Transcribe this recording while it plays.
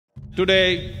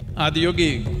Today,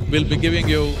 Adiyogi will be giving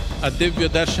you a Divya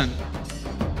Darshan,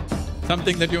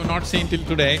 something that you've not seen till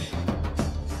today.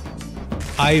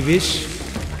 I wish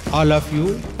all of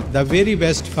you the very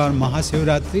best for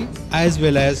MahaShivRatri as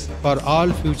well as for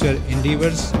all future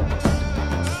endeavors.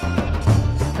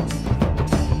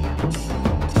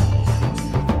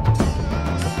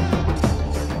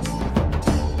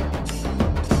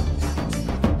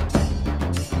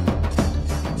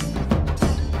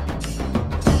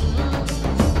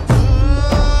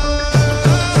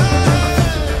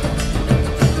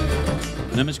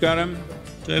 Namaskaram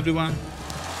to everyone.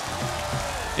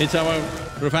 It's our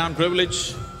profound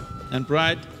privilege and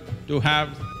pride to have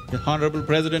the Honorable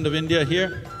President of India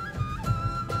here.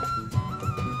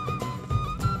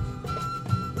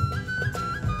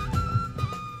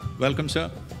 Welcome,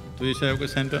 sir, to Isha Yoga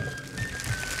Center.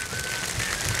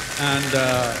 And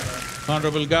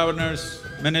Honorable Governors,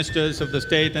 Ministers of the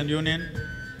State and Union,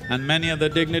 and many other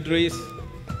dignitaries,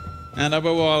 and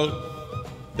above all,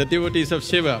 the devotees of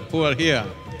Shiva who are here.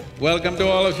 Welcome to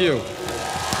all of you.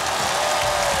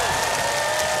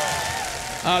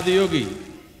 Adiyogi,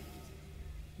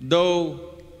 though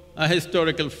a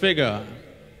historical figure,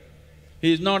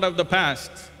 he is not of the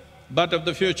past but of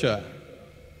the future,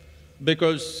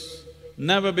 because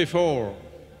never before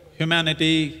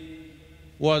humanity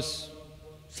was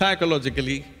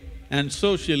psychologically and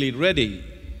socially ready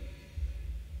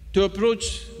to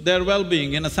approach their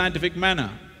well-being in a scientific manner.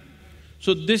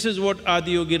 So this is what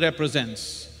Adiyogi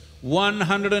represents,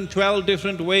 112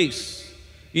 different ways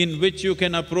in which you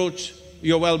can approach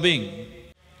your well-being.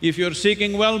 If you're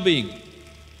seeking well-being,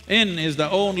 in is the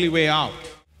only way out.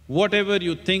 Whatever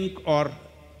you think or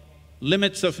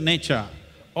limits of nature,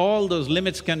 all those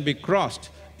limits can be crossed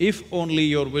if only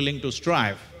you're willing to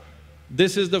strive.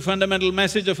 This is the fundamental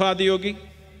message of Adiyogi.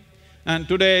 And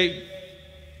today,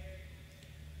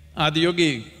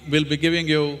 Adiyogi will be giving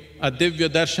you a Divya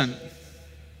Darshan,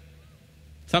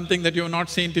 something that you've not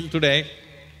seen till today.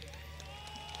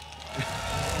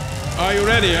 Are you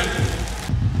ready, huh?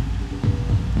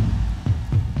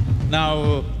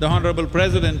 Now, the Honorable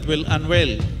President will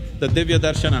unveil the Divya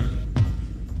Darshanam.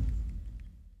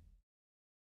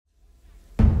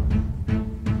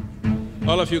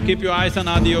 All of you, keep your eyes on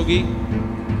Adiyogi.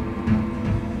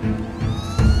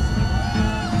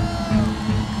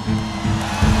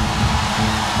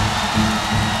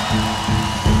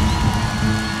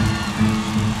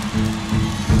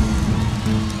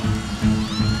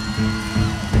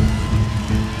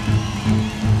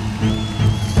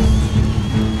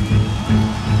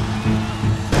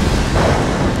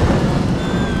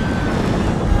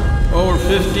 Over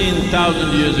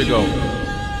 15,000 years ago,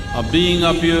 a being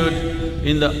appeared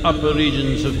in the upper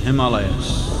regions of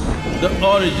Himalayas. The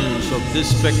origins of this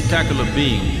spectacular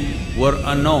being were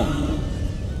unknown.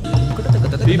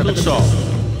 People saw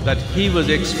that he was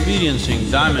experiencing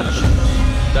dimensions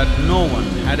that no one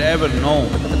had ever known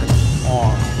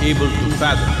or able to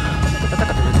fathom.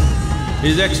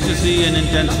 His ecstasy and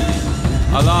intensity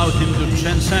allowed him to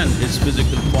transcend his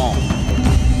physical form.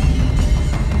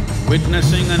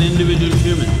 Witnessing an individual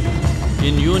human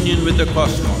in union with the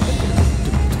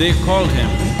cosmos, they called him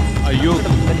a yogi,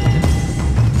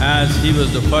 as he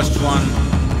was the first one,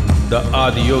 the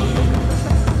Adiyogi.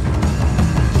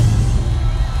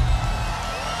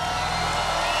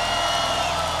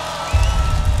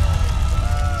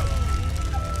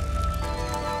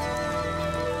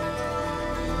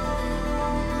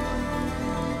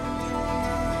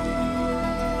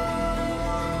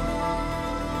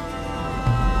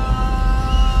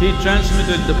 He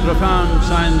transmitted the profound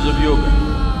science of yoga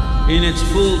in its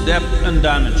full depth and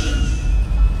dimension.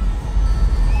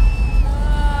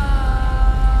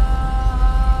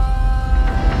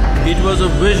 It was a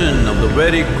vision of the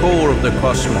very core of the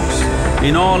cosmos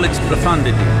in all its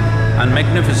profundity and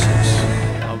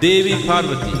magnificence. Devi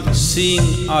Parvati, seeing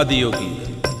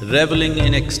Adiyogi reveling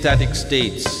in ecstatic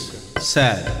states,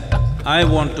 said, "I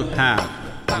want to have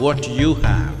what you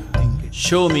have,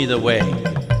 show me the way."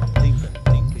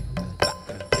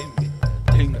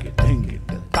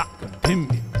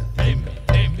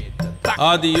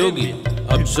 Adiyogi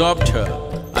absorbed her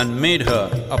and made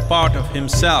her a part of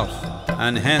himself,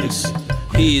 and hence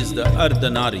he is the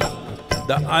Ardhanari,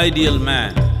 the ideal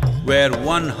man, where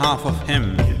one half of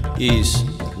him is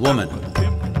woman.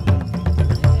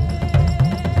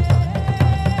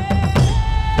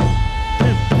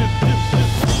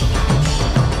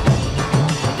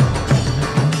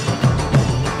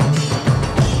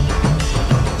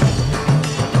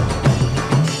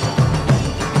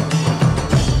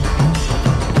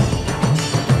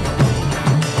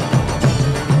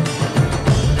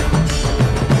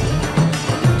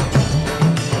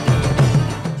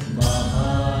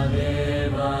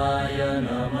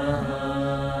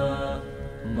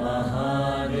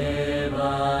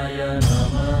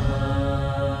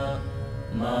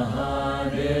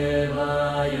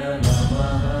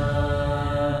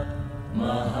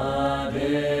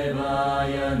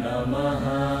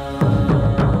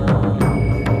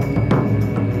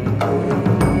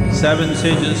 seven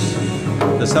sages,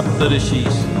 the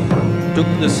Saptarishis, took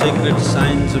the sacred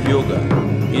science of yoga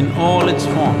in all its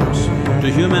forms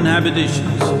to human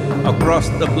habitations across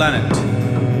the planet,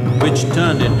 which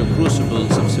turned into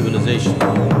crucibles of civilization.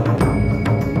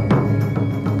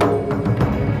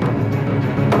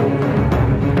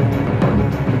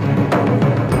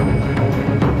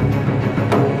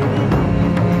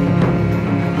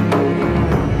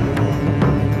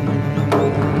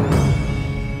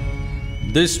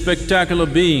 This spectacular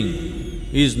being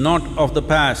is not of the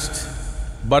past,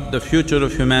 but the future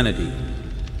of humanity.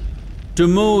 To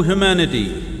move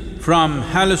humanity from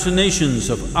hallucinations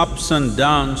of ups and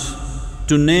downs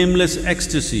to nameless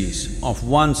ecstasies of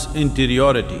one's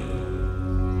interiority.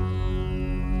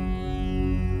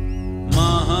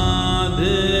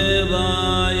 Mahadevaya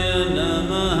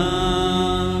Namaha,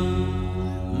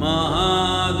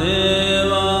 Mahadevaya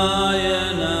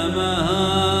Namaha,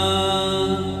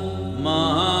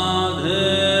 Mahadevaya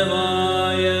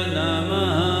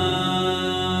Namaha.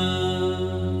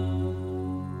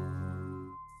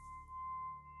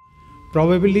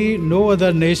 Probably no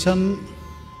other nation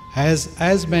has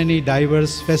as many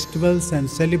diverse festivals and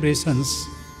celebrations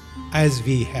as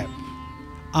we have.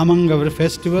 Among our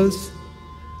festivals,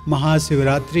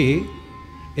 MahaShivRatri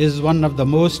is one of the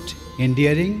most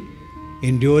enduring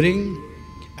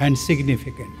and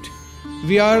significant.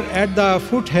 We are at the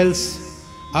foothills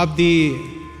of the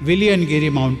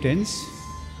Vilayangiri mountains,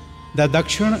 the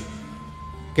Dakshin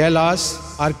Kailas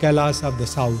or Kailas of the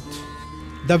south.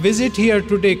 The visit here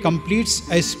today completes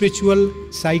a spiritual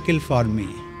cycle for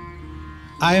me.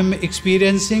 I am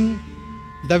experiencing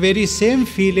the very same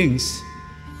feelings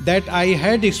that I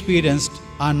had experienced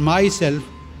on myself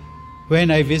when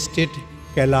I visited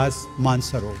Kailas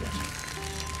Mansarovar.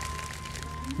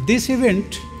 This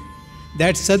event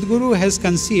that Sadhguru has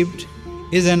conceived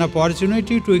is an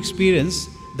opportunity to experience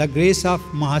the grace of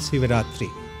MahaShivRatri.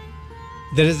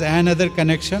 There is another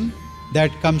connection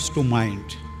that comes to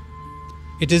mind.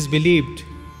 It is believed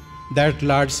that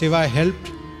Lord Shiva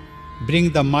helped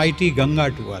bring the mighty Ganga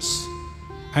to us,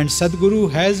 and Sadhguru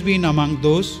has been among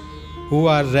those who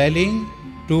are rallying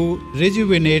to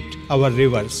rejuvenate our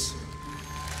rivers.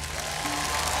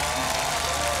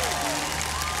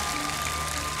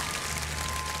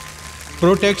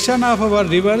 Protection of our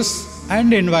rivers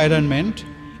and environment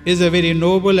is a very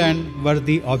noble and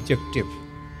worthy objective.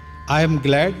 I am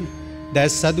glad that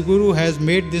Sadhguru has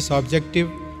made this objective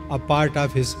a part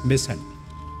of his mission.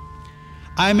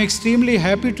 I am extremely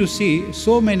happy to see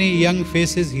so many young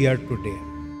faces here today.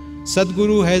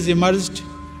 Sadhguru has emerged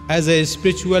as a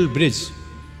spiritual bridge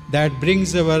that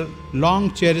brings our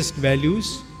long-cherished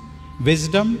values,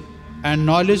 wisdom and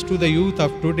knowledge to the youth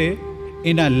of today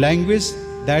in a language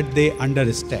that they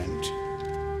understand.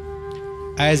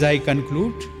 As I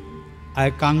conclude, I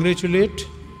congratulate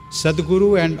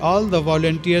Sadhguru and all the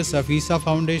volunteers of Isa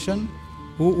Foundation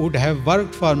who would have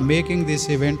worked for making this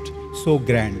event so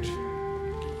grand.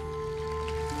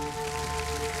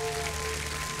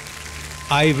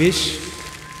 I wish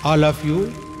all of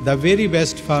you the very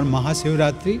best for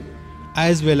MahaShivRatri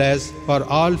as well as for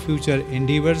all future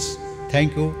endeavors.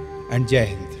 Thank you and Jai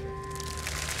Hind.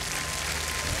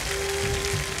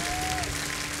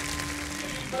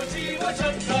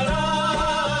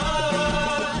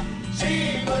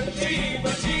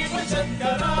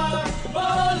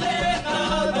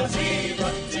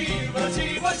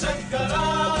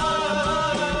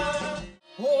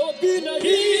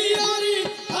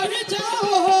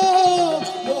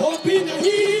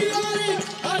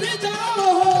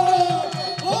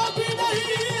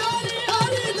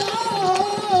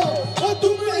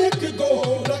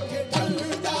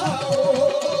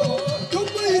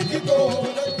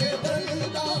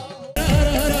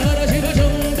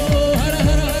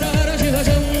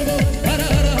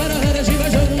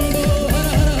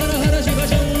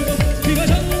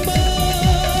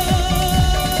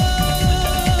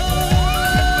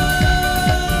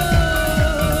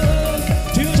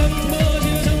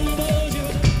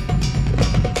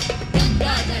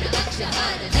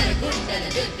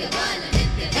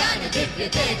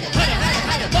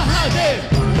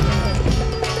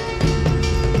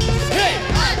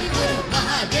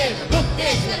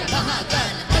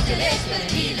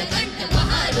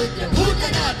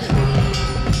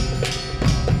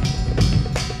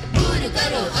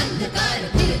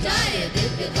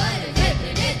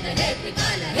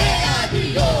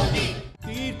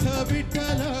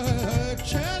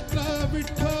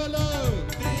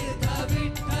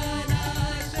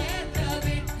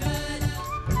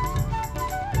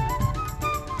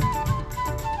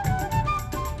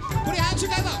 Put your hands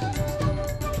together.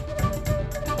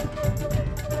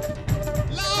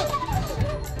 Love.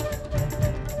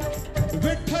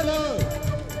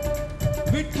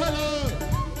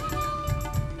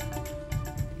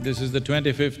 This is the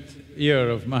 25th year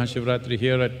of MahaShivRatri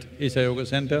here at Isha Yoga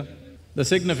Center. The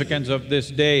significance of this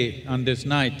day and this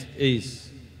night is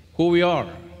who we are,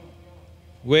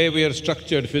 where we are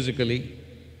structured physically,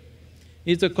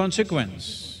 is a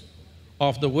consequence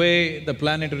of the way the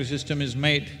planetary system is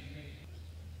made.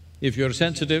 If you're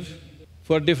sensitive,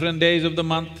 for different days of the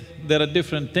month, there are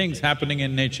different things happening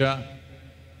in nature,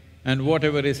 and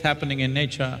whatever is happening in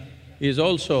nature is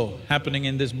also happening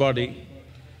in this body.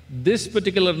 This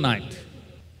particular night,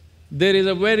 there is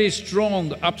a very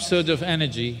strong upsurge of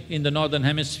energy in the northern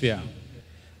hemisphere.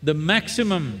 The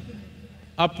maximum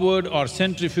upward or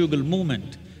centrifugal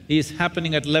movement is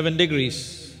happening at 11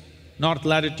 degrees north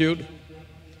latitude,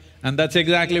 and that's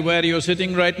exactly where you're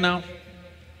sitting right now.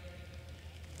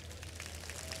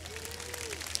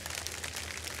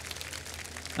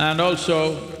 And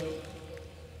also,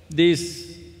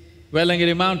 these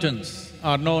Velangiri mountains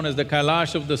are known as the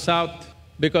Kailash of the south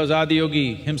because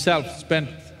Adiyogi himself spent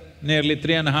nearly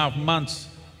 3.5 months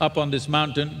up on this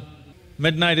mountain.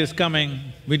 Midnight is coming,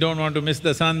 we don't want to miss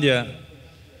the Sandhya,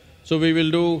 so we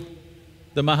will do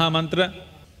the Maha Mantra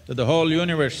that the whole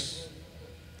universe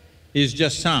is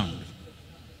just sound.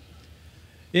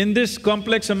 In this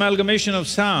complex amalgamation of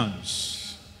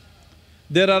sounds,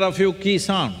 there are a few key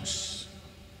sounds,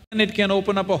 and it can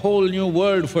open up a whole new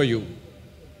world for you.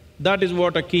 That is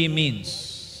what a key means.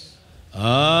 Om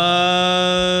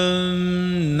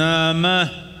Namah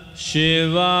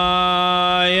Shivaya.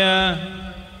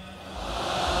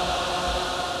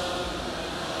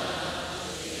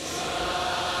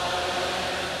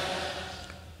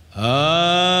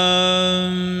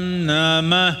 Om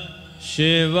Namah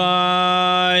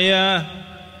Shivaya.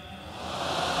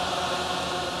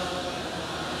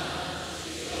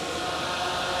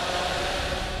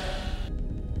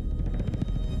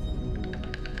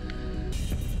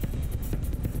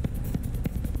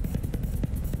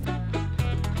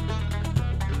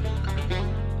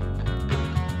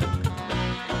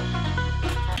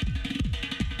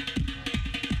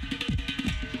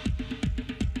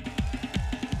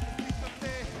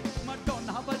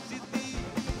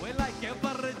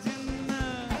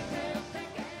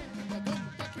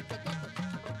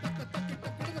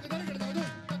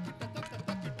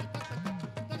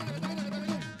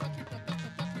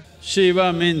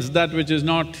 Shiva means that which is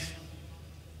not.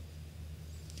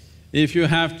 If you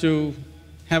have to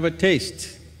have a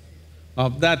taste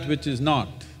of that which is not,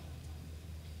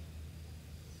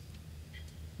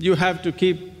 you have to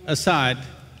keep aside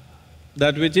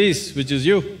that which is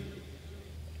you.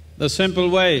 The simple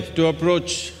way to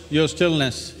approach your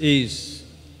stillness is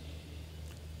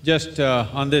just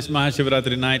on this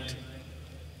MahaShivRatri night,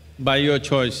 by your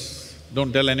choice,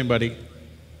 don't tell anybody,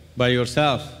 by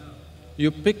yourself, you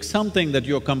pick something that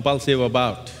you're compulsive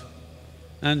about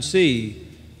and see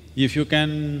if you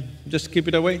can just keep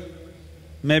it away.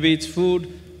 Maybe it's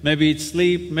food, maybe it's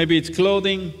sleep, maybe it's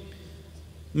clothing,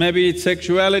 maybe it's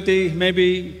sexuality,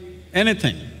 maybe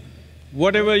anything.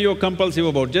 Whatever you're compulsive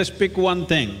about, just pick one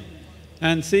thing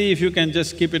and see if you can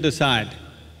just keep it aside.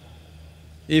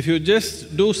 If you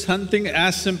just do something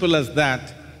as simple as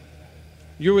that,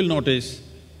 you will notice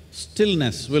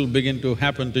stillness will begin to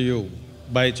happen to you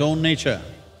by its own nature.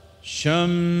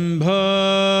 Shambha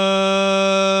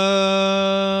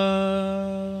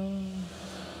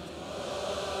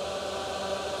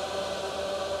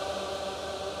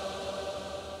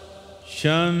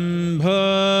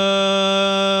Shambha